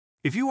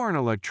If you are an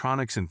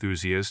electronics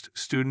enthusiast,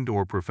 student,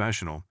 or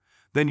professional,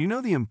 then you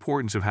know the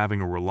importance of having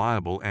a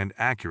reliable and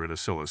accurate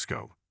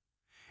oscilloscope.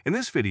 In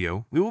this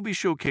video, we will be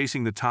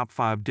showcasing the top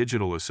 5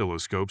 digital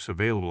oscilloscopes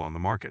available on the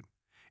market,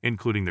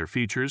 including their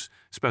features,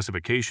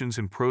 specifications,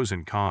 and pros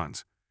and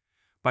cons.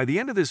 By the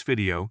end of this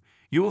video,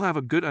 you will have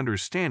a good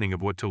understanding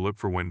of what to look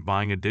for when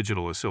buying a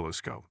digital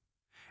oscilloscope.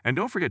 And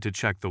don't forget to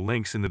check the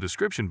links in the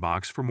description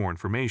box for more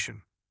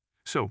information.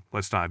 So,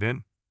 let's dive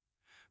in.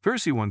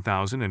 Versi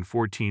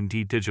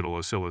 1014D Digital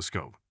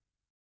Oscilloscope.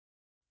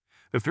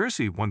 The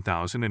Versi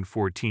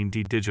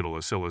 1014D Digital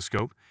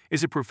Oscilloscope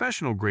is a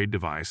professional-grade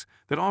device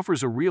that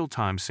offers a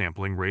real-time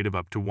sampling rate of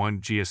up to 1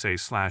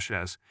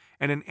 GSA/s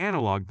and an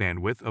analog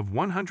bandwidth of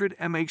 100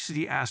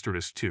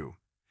 MHz/2,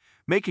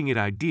 making it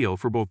ideal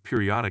for both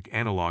periodic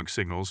analog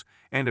signals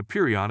and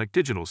periodic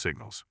digital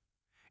signals.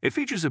 It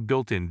features a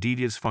built-in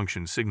DDS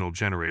function signal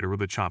generator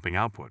with a chopping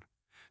output,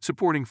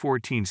 supporting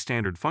 14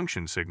 standard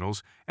function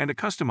signals and a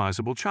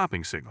customizable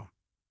chopping signal.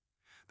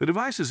 The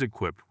device is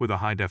equipped with a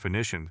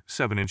high-definition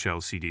 7-inch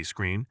LCD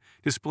screen,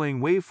 displaying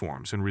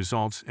waveforms and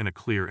results in a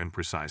clear and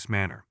precise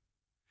manner.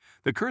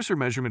 The cursor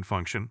measurement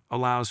function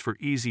allows for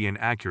easy and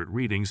accurate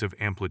readings of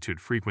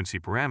amplitude-frequency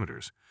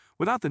parameters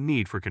without the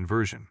need for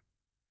conversion.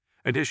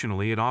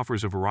 Additionally, it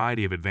offers a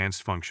variety of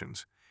advanced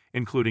functions,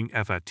 including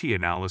FFT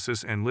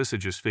analysis and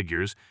lysagist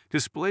figures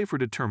display for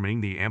determining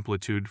the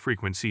amplitude,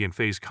 frequency, and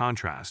phase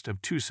contrast of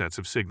two sets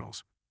of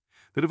signals.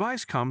 The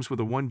device comes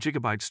with a 1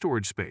 GB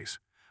storage space,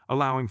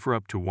 allowing for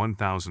up to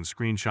 1,000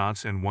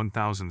 screenshots and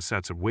 1,000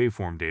 sets of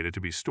waveform data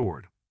to be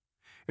stored.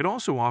 It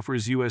also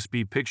offers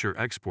USB picture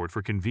export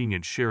for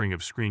convenient sharing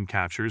of screen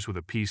captures with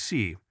a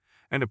PC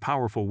and a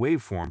powerful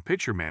waveform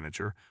picture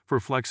manager for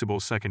flexible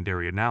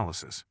secondary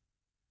analysis.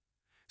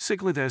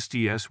 Siglent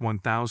SDS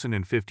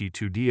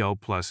 1052DL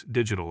Plus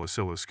Digital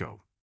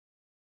Oscilloscope.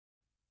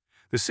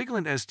 The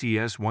Siglent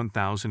SDS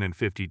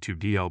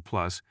 1052DL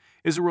Plus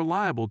is a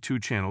reliable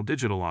 2-channel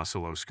digital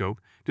oscilloscope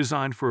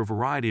designed for a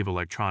variety of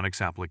electronics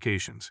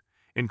applications,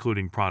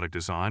 including product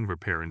design,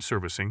 repair and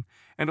servicing,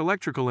 and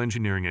electrical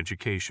engineering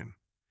education.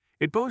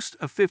 It boasts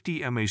a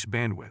 50 mAh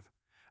bandwidth,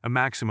 a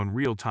maximum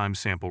real-time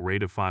sample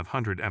rate of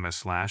 500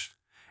 ms/,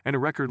 and a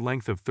record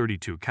length of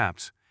 32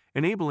 caps,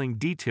 enabling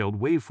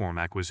detailed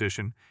waveform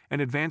acquisition and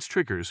advanced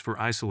triggers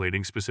for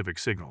isolating specific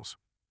signals.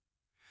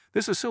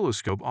 This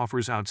oscilloscope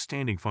offers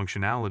outstanding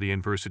functionality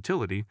and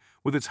versatility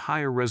with its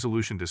higher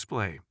resolution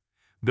display,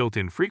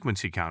 built-in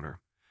frequency counter,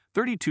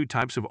 32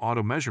 types of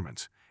auto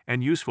measurements,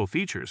 and useful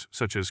features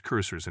such as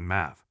cursors and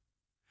math.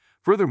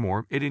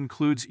 Furthermore, it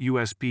includes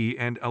USB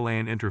and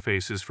LAN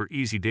interfaces for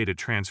easy data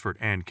transfer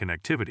and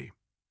connectivity.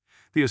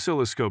 The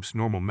oscilloscope's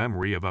normal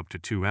memory of up to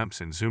 2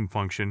 amps and zoom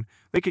function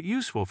make it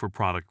useful for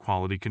product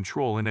quality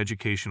control and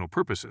educational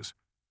purposes.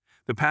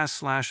 The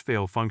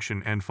pass/fail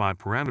function and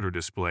 5-parameter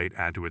display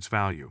add to its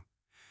value,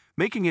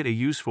 making it a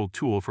useful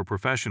tool for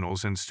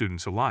professionals and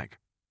students alike.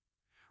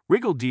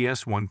 Rigol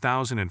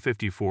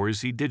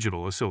DS1054Z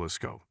Digital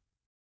Oscilloscope.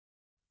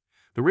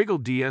 The Rigol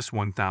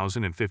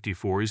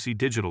DS1054Z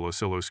Digital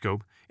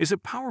Oscilloscope is a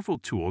powerful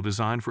tool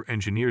designed for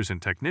engineers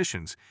and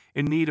technicians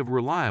in need of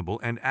reliable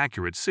and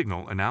accurate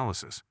signal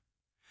analysis.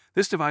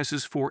 This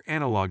device's 4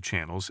 analog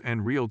channels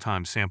and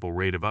real-time sample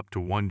rate of up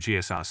to 1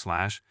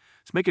 GSA/s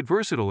make it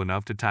versatile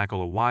enough to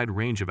tackle a wide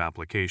range of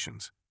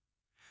applications.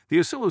 The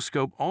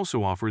oscilloscope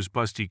also offers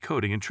bus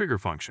decoding and trigger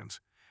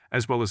functions,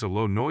 as well as a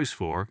low noise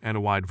floor and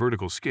a wide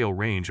vertical scale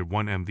range of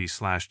 1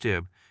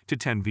 mV/div to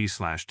 10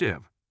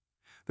 V/div.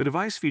 The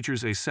device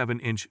features a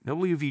 7-inch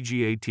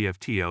WVGA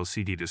TFT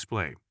LCD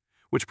display,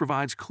 which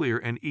provides clear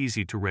and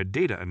easy-to-read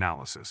data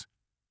analysis.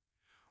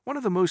 One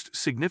of the most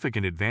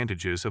significant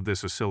advantages of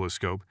this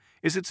oscilloscope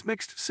is its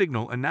mixed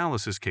signal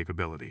analysis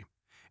capability,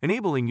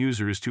 enabling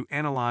users to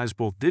analyze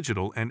both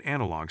digital and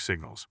analog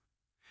signals.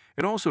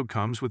 It also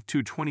comes with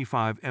two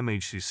 25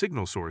 mHz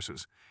signal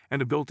sources and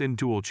a built-in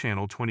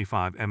dual-channel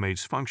 25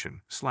 mHz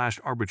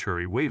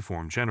function/arbitrary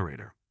waveform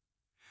generator.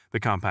 The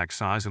compact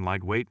size and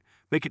lightweight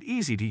make it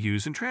easy to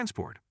use and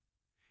transport.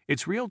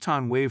 Its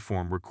real-time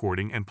waveform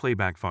recording and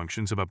playback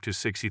functions of up to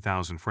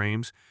 60,000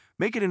 frames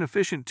make it an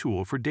efficient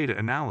tool for data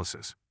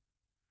analysis.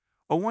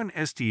 O1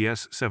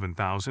 SDS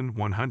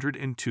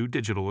 7102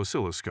 Digital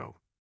Oscilloscope.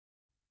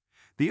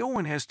 The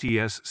O1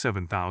 SDS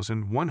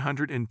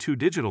 7102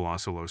 Digital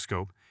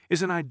Oscilloscope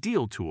is an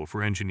ideal tool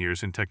for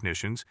engineers and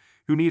technicians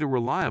who need a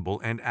reliable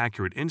and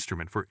accurate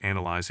instrument for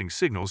analyzing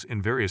signals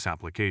in various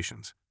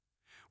applications.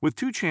 With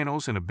 2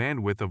 channels and a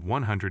bandwidth of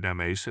 100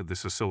 mAh,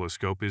 this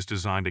oscilloscope is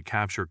designed to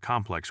capture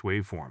complex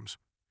waveforms.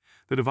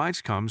 The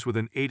device comes with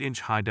an 8-inch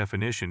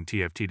high-definition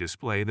TFT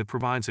display that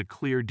provides a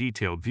clear,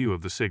 detailed view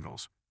of the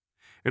signals.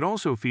 It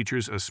also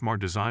features a smart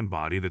design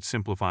body that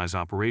simplifies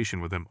operation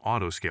with an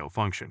auto-scale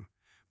function,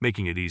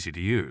 making it easy to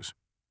use.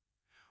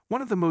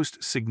 One of the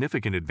most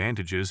significant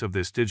advantages of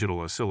this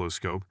digital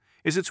oscilloscope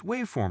is its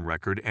waveform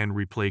record and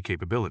replay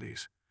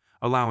capabilities,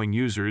 allowing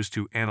users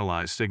to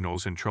analyze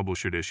signals and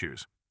troubleshoot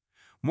issues.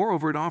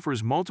 Moreover, it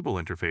offers multiple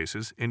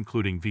interfaces,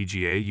 including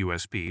VGA,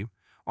 USB,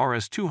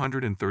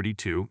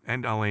 RS-232,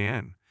 and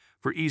LAN,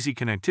 for easy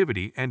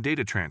connectivity and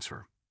data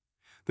transfer.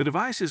 The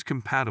device is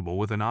compatible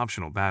with an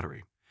optional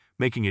battery,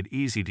 making it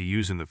easy to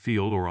use in the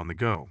field or on the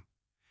go.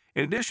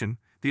 In addition,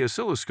 the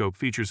oscilloscope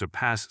features a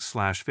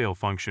pass/fail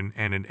function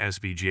and an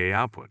SVGA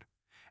output,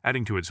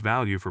 adding to its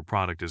value for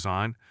product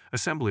design,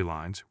 assembly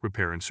lines,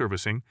 repair and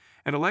servicing,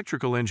 and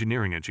electrical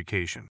engineering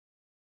education.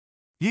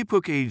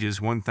 Yipuk Aegis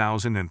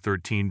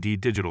 1013D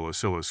Digital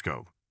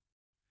Oscilloscope.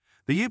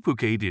 The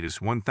Yipuk Aegis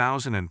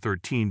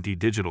 1013D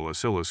Digital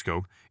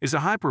Oscilloscope is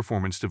a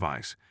high-performance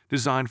device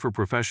designed for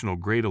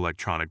professional-grade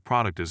electronic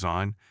product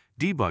design,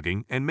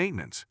 debugging, and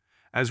maintenance,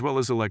 as well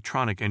as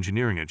electronic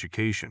engineering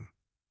education.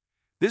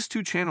 This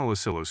two-channel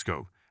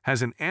oscilloscope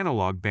has an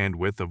analog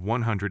bandwidth of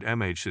 100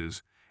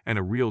 MHz and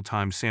a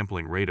real-time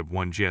sampling rate of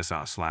 1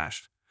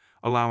 GSA/,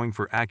 allowing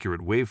for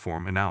accurate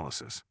waveform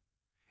analysis.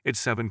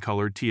 Its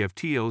 7-color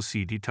TFT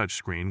LCD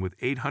touchscreen with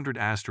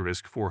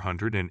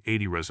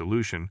 800*480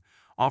 resolution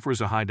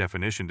offers a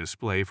high-definition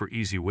display for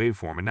easy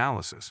waveform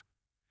analysis.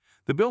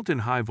 The built-in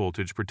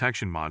high-voltage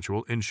protection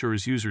module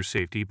ensures user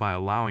safety by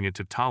allowing it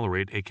to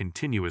tolerate a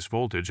continuous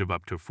voltage of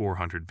up to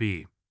 400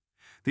 V.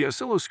 The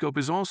oscilloscope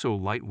is also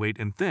lightweight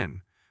and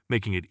thin,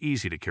 making it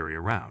easy to carry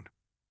around.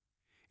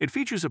 It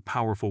features a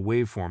powerful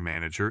waveform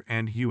manager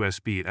and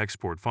USB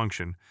export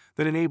function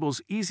that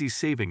enables easy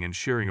saving and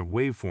sharing of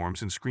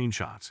waveforms and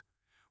screenshots,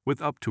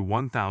 with up to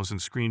 1,000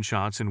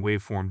 screenshots and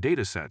waveform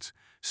datasets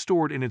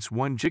stored in its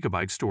 1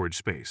 GB storage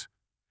space.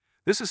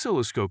 This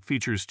oscilloscope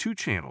features 2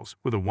 channels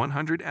with a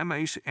 100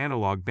 mAh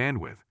analog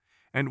bandwidth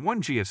and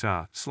 1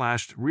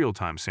 GSA/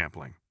 real-time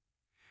sampling.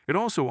 It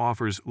also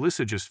offers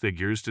lysogist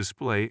figures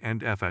display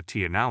and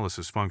FFT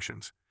analysis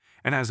functions,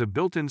 and has a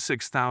built-in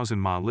 6,000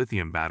 mAh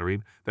lithium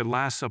battery that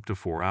lasts up to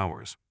 4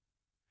 hours.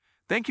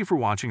 Thank you for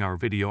watching our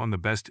video on the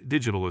best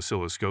digital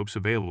oscilloscopes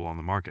available on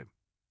the market.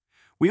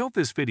 We hope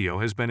this video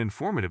has been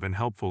informative and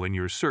helpful in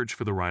your search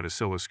for the right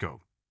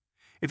oscilloscope.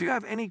 If you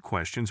have any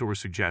questions or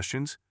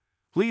suggestions,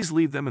 please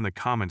leave them in the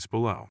comments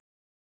below.